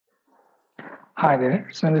Hi there.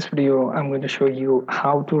 So in this video, I'm going to show you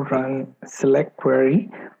how to run select query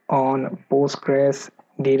on Postgres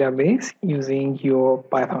database using your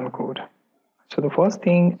Python code. So the first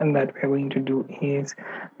thing that we're going to do is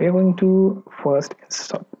we're going to first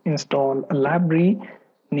install a library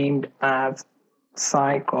named as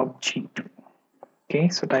scopg2. Okay,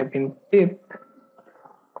 so type in pip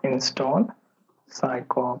install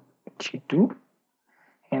scopg2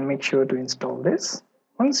 and make sure to install this.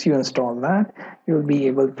 Once you install that, you'll be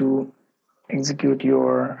able to execute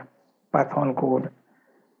your Python code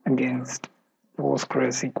against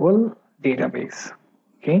PostgreSQL database.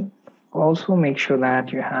 Okay. Also make sure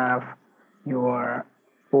that you have your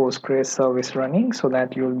Postgres service running so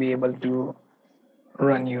that you'll be able to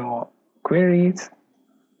run your queries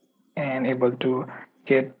and able to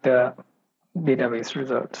get the database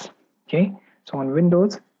results. Okay. So on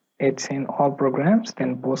Windows, it's in all programs,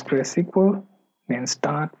 then PostgreSQL, then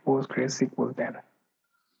start PostgreSQL then.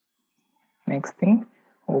 Next thing,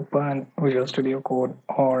 open Visual Studio Code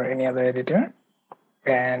or any other editor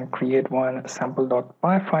and create one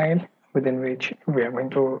sample.py file within which we are going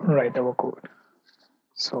to write our code.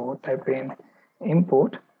 So type in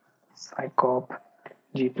import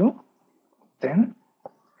scopg2. Then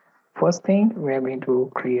first thing, we are going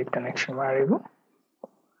to create connection variable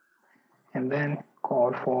and then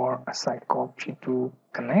call for scopg2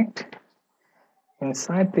 connect.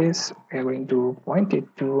 Inside this, we are going to point it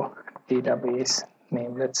to database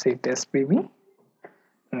name, let's say testbb.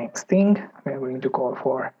 Next thing, we are going to call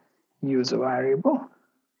for user variable.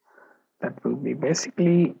 That will be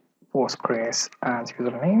basically Postgres as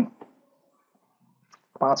username.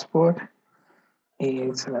 Password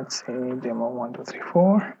is, let's say,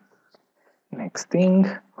 demo1234. Next thing,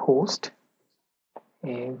 host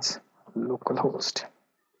is localhost.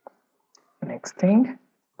 Next thing,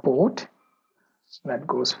 port, that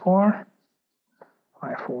goes for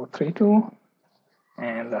 5432,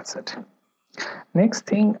 and that's it. Next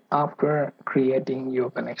thing, after creating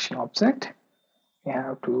your connection object, you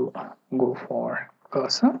have to go for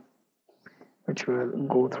cursor, which will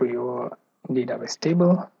go through your database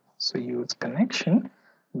table. So use connection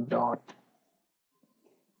dot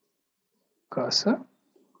cursor.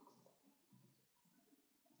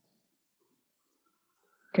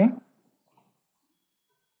 Okay.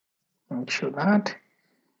 Make sure that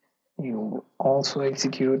you also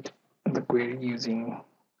execute the query using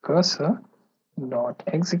cursor dot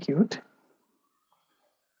execute.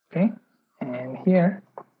 Okay, and here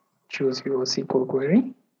choose your SQL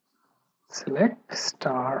query, select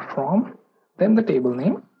star from, then the table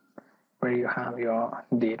name where you have your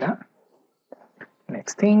data.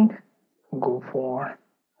 Next thing, go for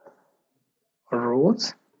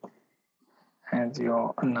rows as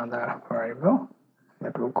your another variable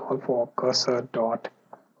that will call for cursor dot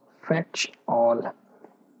fetch all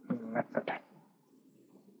method.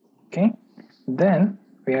 Okay, then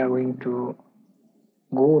we are going to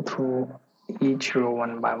go through each row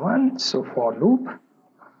one by one. So for loop,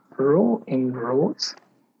 row in rows.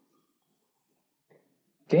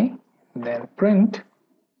 Okay, then print,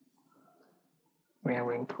 we are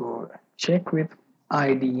going to check with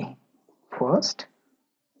ID first.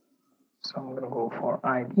 So I'm going to go for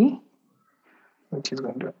ID, which is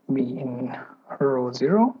going to be in row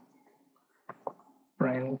 0.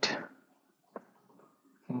 Print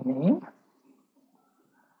name,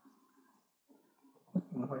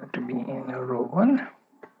 going to be in row 1.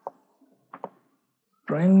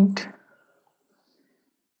 Print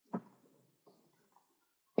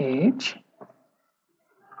age,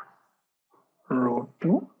 row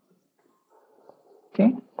 2.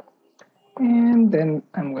 Okay, and then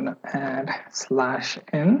I'm going to add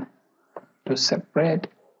 /n to separate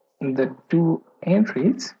the two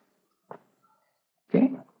entries. Okay,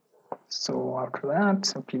 so after that,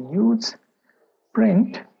 simply use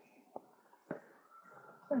print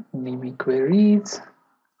db queries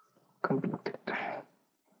completed,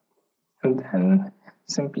 and then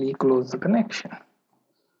simply close the connection.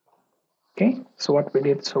 Okay, so what we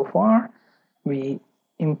did so far, we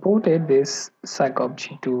imported this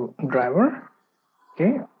scopg2 driver,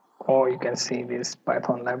 okay, or you can say this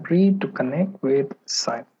Python library to connect with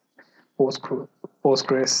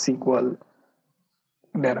PostgreSQL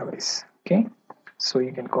database. Okay, so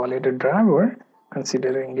you can call it a driver,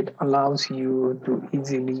 considering it allows you to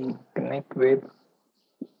easily connect with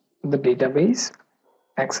the database,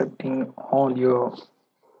 accepting all your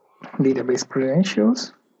database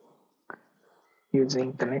credentials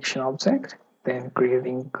using connection object, then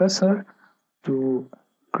creating cursor to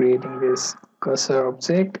creating this cursor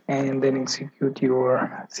object, and then execute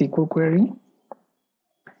your SQL query,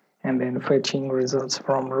 and then fetching results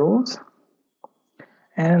from rows,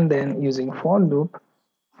 and then using for loop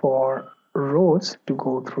for rows to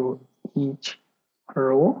go through each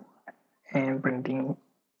row and printing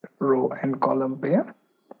row and column pair.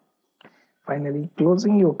 Finally,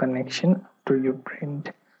 closing your connection to your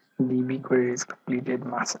print db queries completed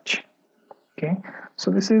message. Okay,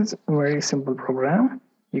 so this is a very simple program.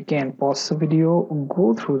 You can pause the video,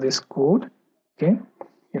 go through this code. Okay,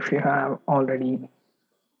 if you have already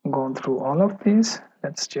gone through all of this,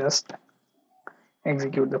 let's just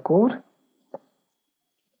execute the code.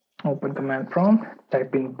 Open command prompt,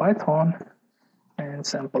 type in python and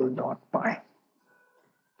sample.py.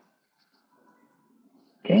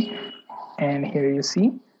 Okay, and here you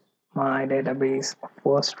see my database: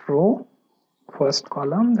 first row, first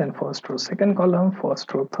column, then first row, second column,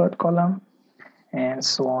 first row, third column, and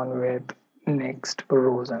so on with next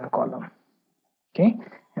rows and column. Okay,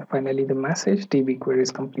 and finally the message db query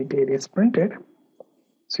is completed is printed.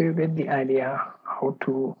 So you get the idea how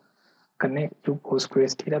to connect to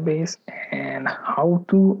Postgres database and how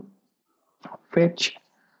to fetch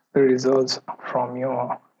the results from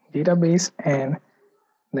your database and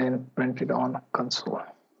then print it on console.